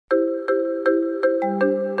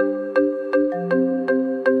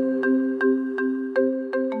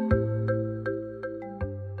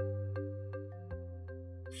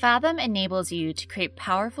Fathom enables you to create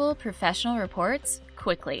powerful professional reports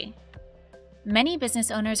quickly. Many business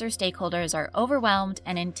owners or stakeholders are overwhelmed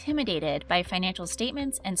and intimidated by financial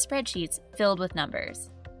statements and spreadsheets filled with numbers.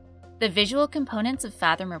 The visual components of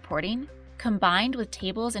Fathom reporting, combined with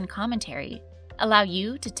tables and commentary, allow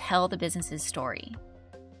you to tell the business's story.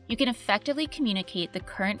 You can effectively communicate the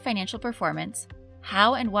current financial performance,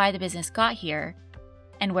 how and why the business got here,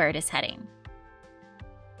 and where it is heading.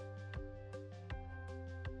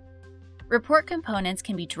 Report components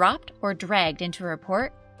can be dropped or dragged into a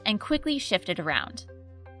report and quickly shifted around.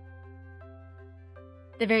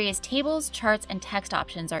 The various tables, charts, and text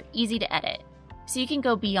options are easy to edit, so you can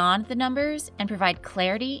go beyond the numbers and provide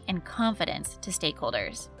clarity and confidence to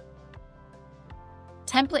stakeholders.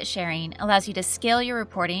 Template sharing allows you to scale your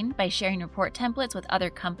reporting by sharing report templates with other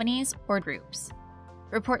companies or groups.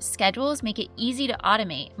 Report schedules make it easy to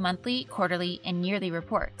automate monthly, quarterly, and yearly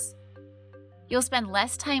reports. You'll spend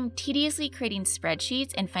less time tediously creating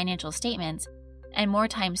spreadsheets and financial statements and more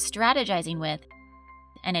time strategizing with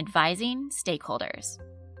and advising stakeholders.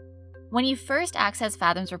 When you first access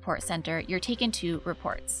Fathom's Report Center, you're taken to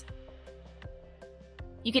Reports.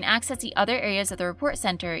 You can access the other areas of the Report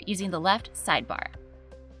Center using the left sidebar.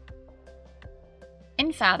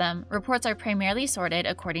 In Fathom, reports are primarily sorted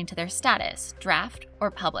according to their status, draft,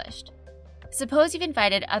 or published. Suppose you've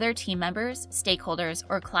invited other team members, stakeholders,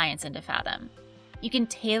 or clients into Fathom. You can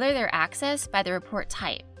tailor their access by the report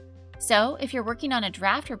type. So, if you're working on a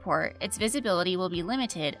draft report, its visibility will be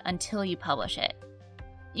limited until you publish it.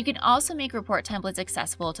 You can also make report templates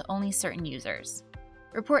accessible to only certain users.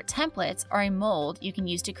 Report templates are a mold you can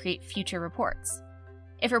use to create future reports.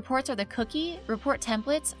 If reports are the cookie, report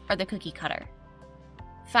templates are the cookie cutter.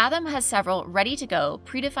 Fathom has several ready-to-go,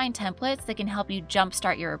 predefined templates that can help you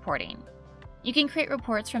jumpstart your reporting. You can create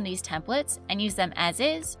reports from these templates and use them as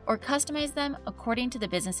is or customize them according to the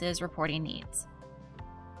business's reporting needs.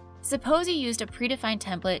 Suppose you used a predefined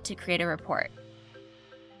template to create a report.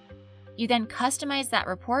 You then customize that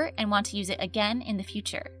report and want to use it again in the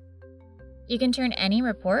future. You can turn any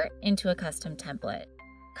report into a custom template.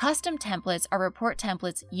 Custom templates are report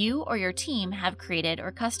templates you or your team have created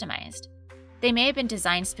or customized. They may have been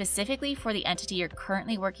designed specifically for the entity you're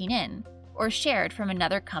currently working in, or shared from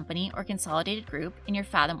another company or consolidated group in your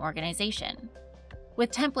Fathom organization. With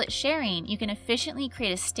template sharing, you can efficiently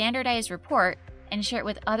create a standardized report and share it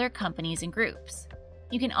with other companies and groups.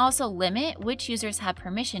 You can also limit which users have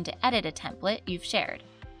permission to edit a template you've shared.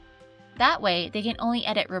 That way, they can only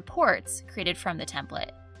edit reports created from the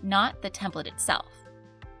template, not the template itself.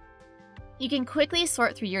 You can quickly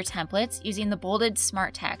sort through your templates using the bolded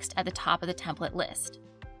smart text at the top of the template list.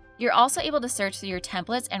 You're also able to search through your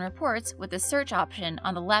templates and reports with the search option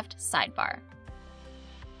on the left sidebar.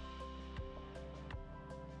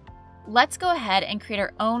 Let's go ahead and create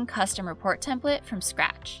our own custom report template from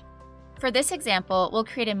scratch. For this example, we'll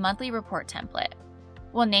create a monthly report template.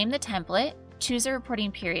 We'll name the template, choose a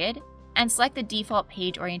reporting period, and select the default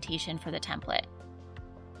page orientation for the template.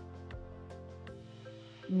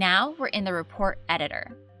 Now we're in the report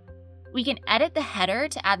editor. We can edit the header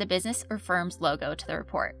to add the business or firm's logo to the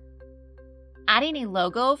report. Adding a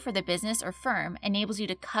logo for the business or firm enables you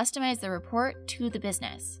to customize the report to the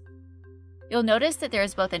business. You'll notice that there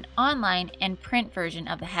is both an online and print version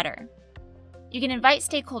of the header. You can invite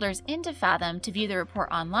stakeholders into Fathom to view the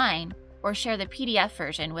report online or share the PDF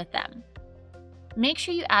version with them. Make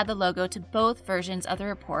sure you add the logo to both versions of the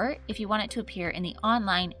report if you want it to appear in the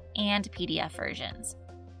online and PDF versions.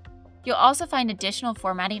 You'll also find additional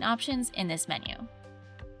formatting options in this menu.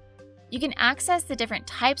 You can access the different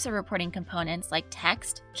types of reporting components like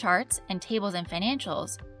text, charts, and tables and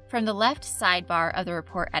financials from the left sidebar of the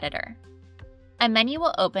report editor. A menu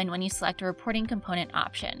will open when you select a reporting component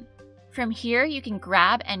option. From here, you can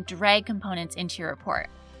grab and drag components into your report.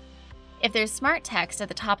 If there's smart text at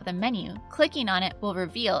the top of the menu, clicking on it will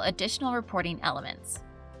reveal additional reporting elements.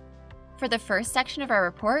 For the first section of our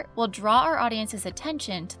report, we'll draw our audience's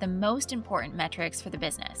attention to the most important metrics for the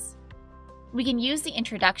business. We can use the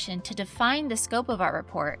introduction to define the scope of our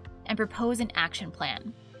report and propose an action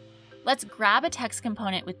plan. Let's grab a text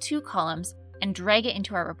component with 2 columns and drag it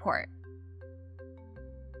into our report.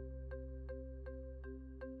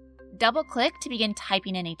 Double-click to begin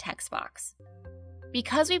typing in a text box.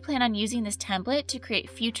 Because we plan on using this template to create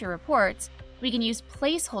future reports, we can use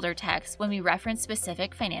placeholder text when we reference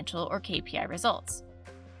specific financial or KPI results.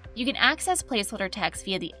 You can access placeholder text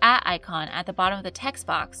via the @ icon at the bottom of the text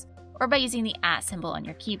box or by using the @ symbol on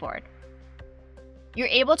your keyboard. You're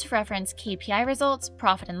able to reference KPI results,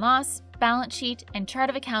 profit and loss, balance sheet, and chart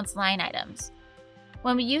of accounts line items.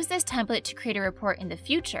 When we use this template to create a report in the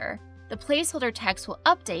future, the placeholder text will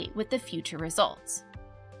update with the future results.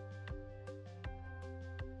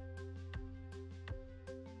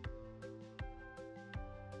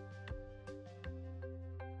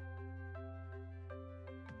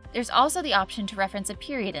 There's also the option to reference a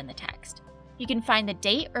period in the text. You can find the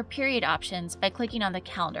date or period options by clicking on the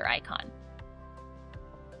calendar icon.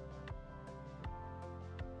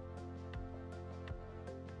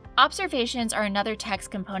 Observations are another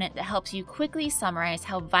text component that helps you quickly summarize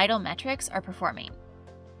how vital metrics are performing.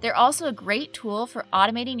 They're also a great tool for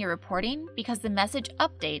automating your reporting because the message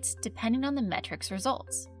updates depending on the metric's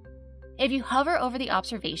results. If you hover over the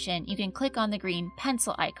observation, you can click on the green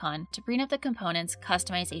pencil icon to bring up the component's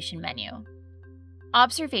customization menu.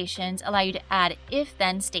 Observations allow you to add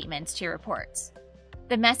if-then statements to your reports.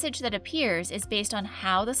 The message that appears is based on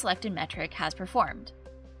how the selected metric has performed.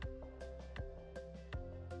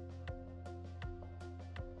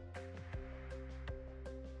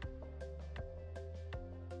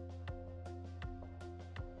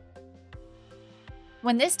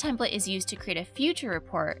 When this template is used to create a future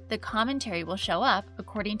report, the commentary will show up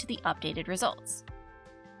according to the updated results.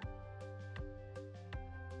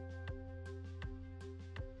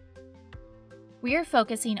 We are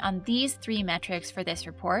focusing on these 3 metrics for this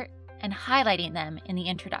report and highlighting them in the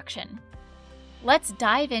introduction. Let's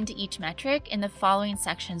dive into each metric in the following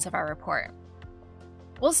sections of our report.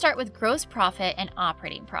 We'll start with gross profit and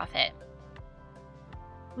operating profit.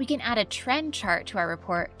 We can add a trend chart to our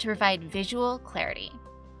report to provide visual clarity.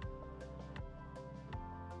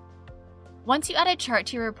 Once you add a chart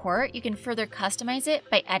to your report, you can further customize it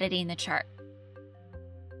by editing the chart.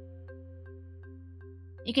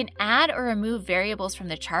 You can add or remove variables from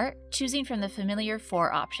the chart, choosing from the familiar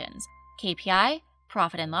 4 options: KPI,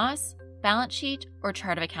 profit and loss, balance sheet, or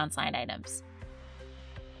chart of accounts line items.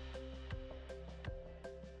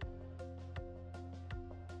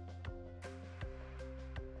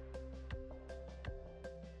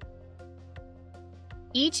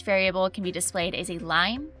 Each variable can be displayed as a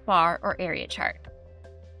line, bar, or area chart.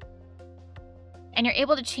 And you're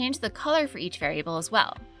able to change the color for each variable as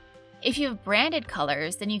well. If you have branded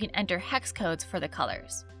colors, then you can enter hex codes for the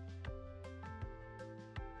colors.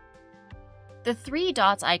 The 3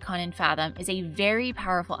 dots icon in Fathom is a very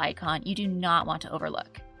powerful icon you do not want to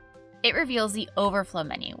overlook. It reveals the overflow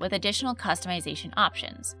menu with additional customization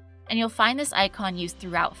options, and you'll find this icon used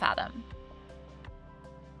throughout Fathom.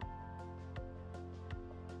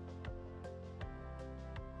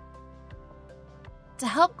 To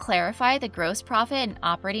help clarify the gross profit and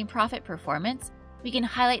operating profit performance, we can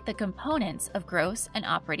highlight the components of gross and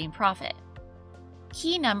operating profit.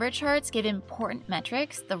 Key number charts give important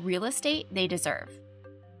metrics the real estate they deserve.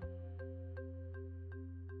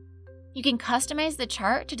 You can customize the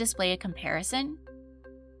chart to display a comparison,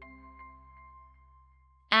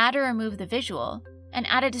 add or remove the visual, and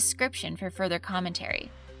add a description for further commentary.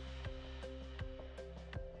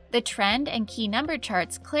 The trend and key number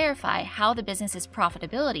charts clarify how the business's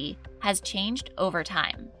profitability has changed over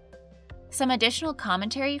time. Some additional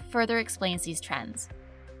commentary further explains these trends.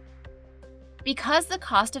 Because the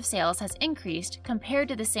cost of sales has increased compared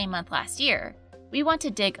to the same month last year, we want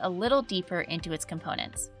to dig a little deeper into its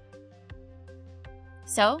components.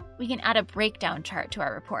 So, we can add a breakdown chart to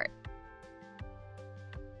our report.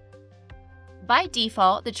 By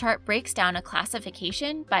default, the chart breaks down a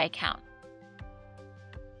classification by account.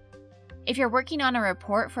 If you're working on a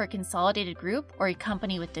report for a consolidated group or a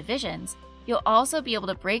company with divisions, you'll also be able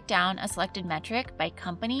to break down a selected metric by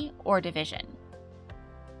company or division.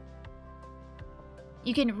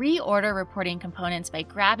 You can reorder reporting components by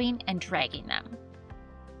grabbing and dragging them.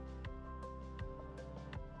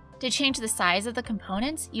 To change the size of the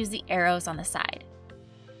components, use the arrows on the side.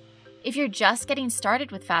 If you're just getting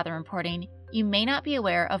started with Fathom reporting, you may not be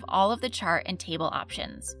aware of all of the chart and table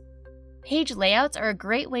options. Page layouts are a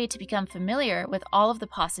great way to become familiar with all of the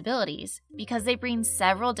possibilities because they bring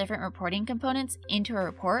several different reporting components into a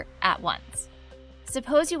report at once.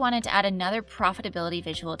 Suppose you wanted to add another profitability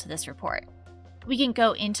visual to this report. We can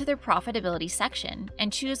go into the profitability section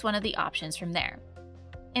and choose one of the options from there.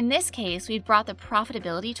 In this case, we've brought the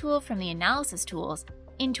profitability tool from the analysis tools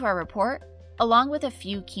into our report along with a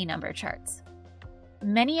few key number charts.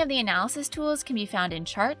 Many of the analysis tools can be found in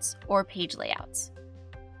charts or page layouts.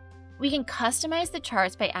 We can customize the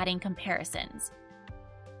charts by adding comparisons.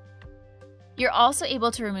 You're also able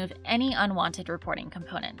to remove any unwanted reporting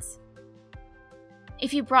components.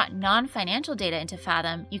 If you brought non-financial data into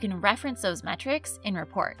Fathom, you can reference those metrics in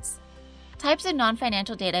reports. Types of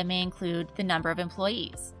non-financial data may include the number of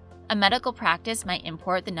employees. A medical practice might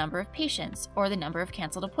import the number of patients or the number of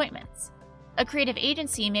canceled appointments. A creative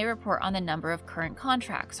agency may report on the number of current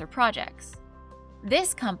contracts or projects.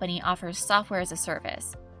 This company offers software as a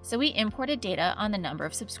service, so we imported data on the number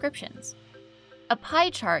of subscriptions. A pie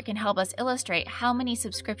chart can help us illustrate how many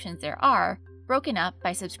subscriptions there are, broken up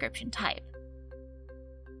by subscription type.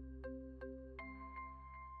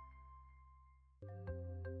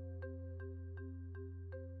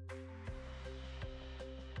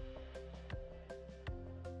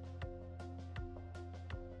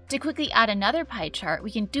 To quickly add another pie chart,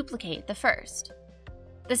 we can duplicate the first.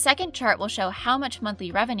 The second chart will show how much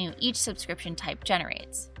monthly revenue each subscription type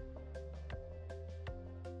generates.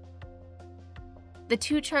 The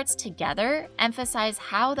two charts together emphasize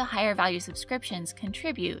how the higher value subscriptions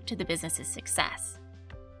contribute to the business's success.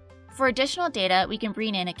 For additional data, we can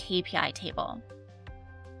bring in a KPI table.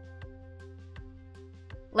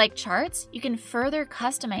 Like charts, you can further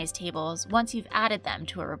customize tables once you've added them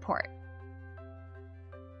to a report.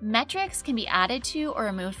 Metrics can be added to or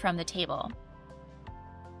removed from the table.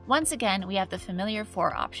 Once again, we have the familiar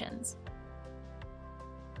 4 options.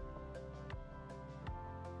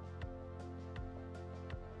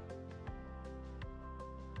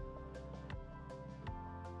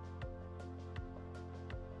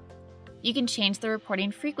 You can change the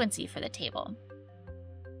reporting frequency for the table.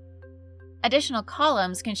 Additional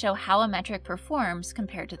columns can show how a metric performs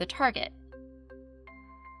compared to the target.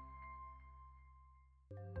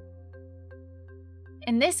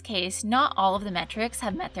 In this case, not all of the metrics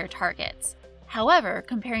have met their targets. However,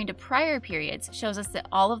 comparing to prior periods shows us that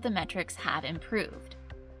all of the metrics have improved.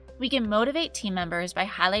 We can motivate team members by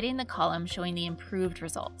highlighting the column showing the improved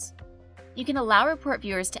results. You can allow report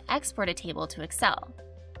viewers to export a table to Excel.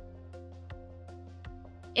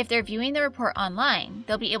 If they're viewing the report online,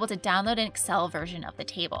 they'll be able to download an Excel version of the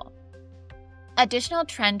table. Additional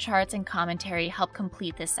trend charts and commentary help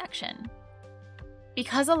complete this section.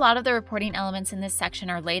 Because a lot of the reporting elements in this section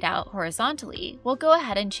are laid out horizontally, we'll go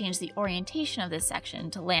ahead and change the orientation of this section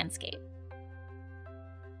to landscape.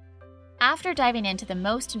 After diving into the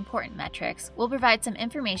most important metrics, we'll provide some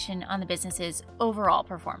information on the business's overall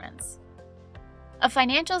performance. A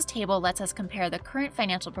financials table lets us compare the current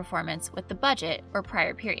financial performance with the budget or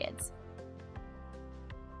prior periods.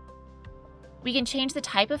 We can change the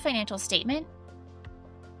type of financial statement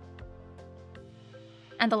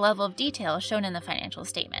and the level of detail shown in the financial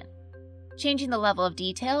statement. Changing the level of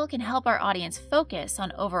detail can help our audience focus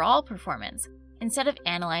on overall performance instead of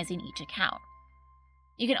analyzing each account.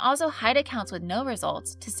 You can also hide accounts with no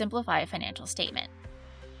results to simplify a financial statement.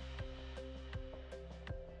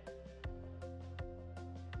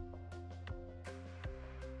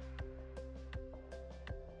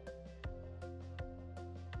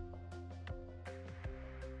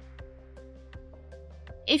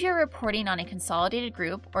 If you're reporting on a consolidated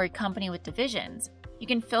group or a company with divisions, you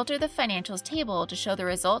can filter the financials table to show the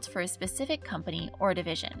results for a specific company or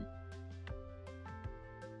division.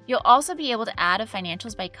 You'll also be able to add a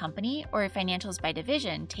financials by company or a financials by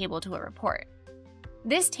division table to a report.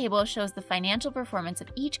 This table shows the financial performance of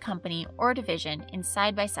each company or division in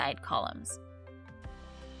side-by-side columns.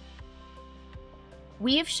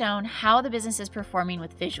 We've shown how the business is performing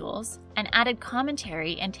with visuals and added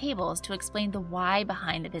commentary and tables to explain the why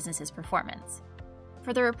behind the business's performance.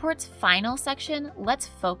 For the report's final section, let's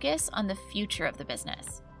focus on the future of the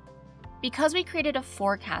business. Because we created a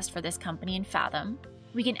forecast for this company in Fathom,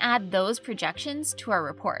 we can add those projections to our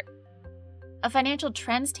report. A financial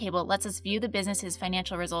trends table lets us view the business's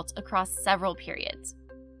financial results across several periods.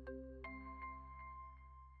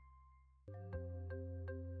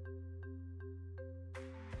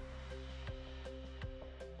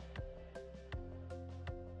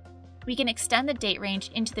 We can extend the date range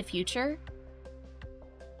into the future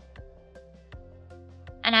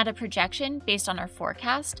and add a projection based on our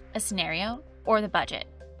forecast, a scenario, or the budget.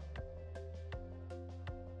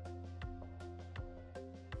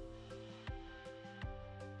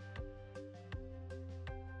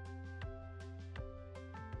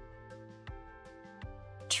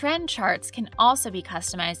 Trend charts can also be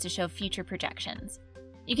customized to show future projections.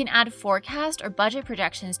 You can add forecast or budget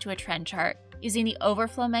projections to a trend chart using the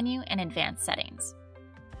overflow menu and advanced settings.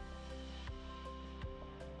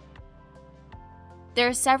 There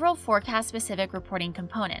are several forecast-specific reporting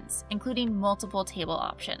components, including multiple table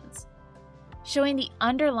options. Showing the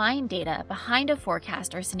underlying data behind a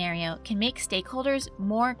forecast or scenario can make stakeholders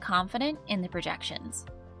more confident in the projections.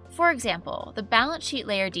 For example, the balance sheet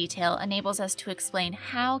layer detail enables us to explain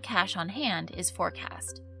how cash on hand is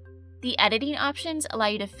forecast. The editing options allow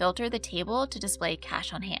you to filter the table to display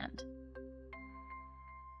cash on hand.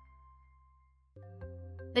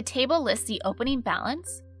 The table lists the opening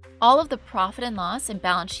balance, all of the profit and loss and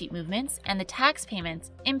balance sheet movements and the tax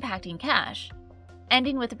payments impacting cash,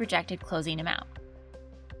 ending with the projected closing amount.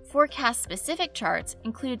 Forecast-specific charts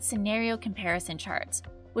include scenario comparison charts,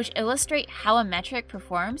 which illustrate how a metric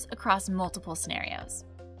performs across multiple scenarios.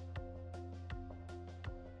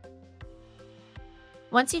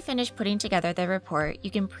 Once you finish putting together the report,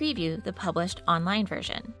 you can preview the published online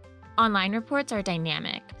version. Online reports are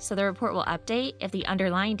dynamic, so the report will update if the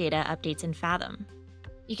underlying data updates in Fathom.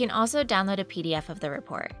 You can also download a PDF of the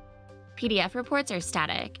report. PDF reports are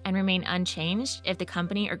static and remain unchanged if the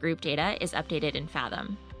company or group data is updated in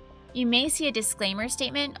Fathom. You may see a disclaimer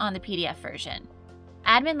statement on the PDF version.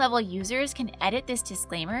 Admin-level users can edit this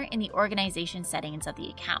disclaimer in the organization settings of the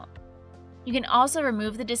account. You can also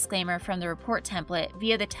remove the disclaimer from the report template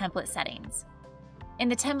via the template settings. In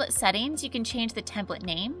the template settings, you can change the template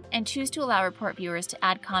name and choose to allow report viewers to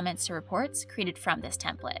add comments to reports created from this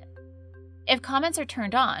template. If comments are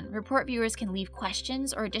turned on, report viewers can leave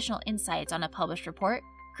questions or additional insights on a published report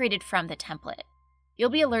created from the template. You'll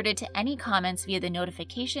be alerted to any comments via the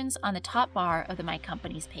notifications on the top bar of the My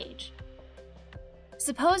Companies page.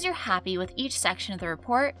 Suppose you're happy with each section of the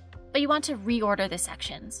report, but you want to reorder the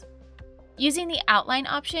sections. Using the outline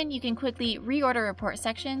option, you can quickly reorder report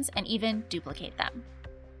sections and even duplicate them.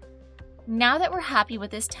 Now that we're happy with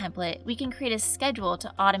this template, we can create a schedule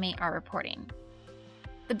to automate our reporting.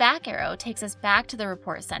 The back arrow takes us back to the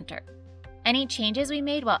report center. Any changes we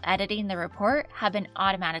made while editing the report have been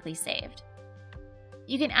automatically saved.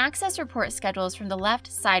 You can access report schedules from the left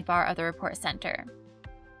sidebar of the report center.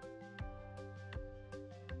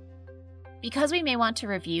 Because we may want to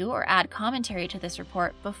review or add commentary to this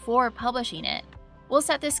report before publishing it, we'll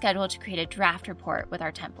set this schedule to create a draft report with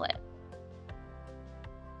our template.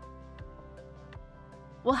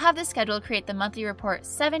 We'll have the schedule create the monthly report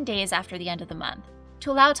 7 days after the end of the month, to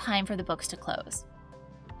allow time for the books to close.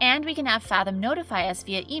 And we can have Fathom notify us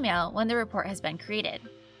via email when the report has been created.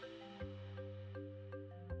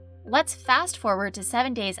 Let's fast forward to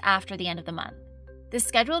 7 days after the end of the month. The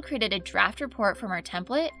schedule created a draft report from our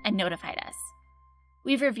template and notified us.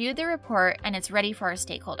 We've reviewed the report and it's ready for our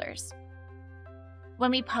stakeholders. When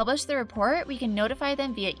we publish the report, we can notify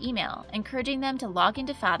them via email, encouraging them to log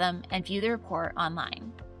into Fathom and view the report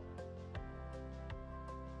online.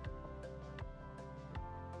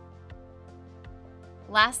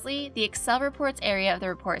 Lastly, the Excel reports area of the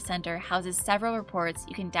Report Center houses several reports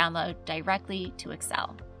you can download directly to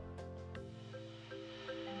Excel.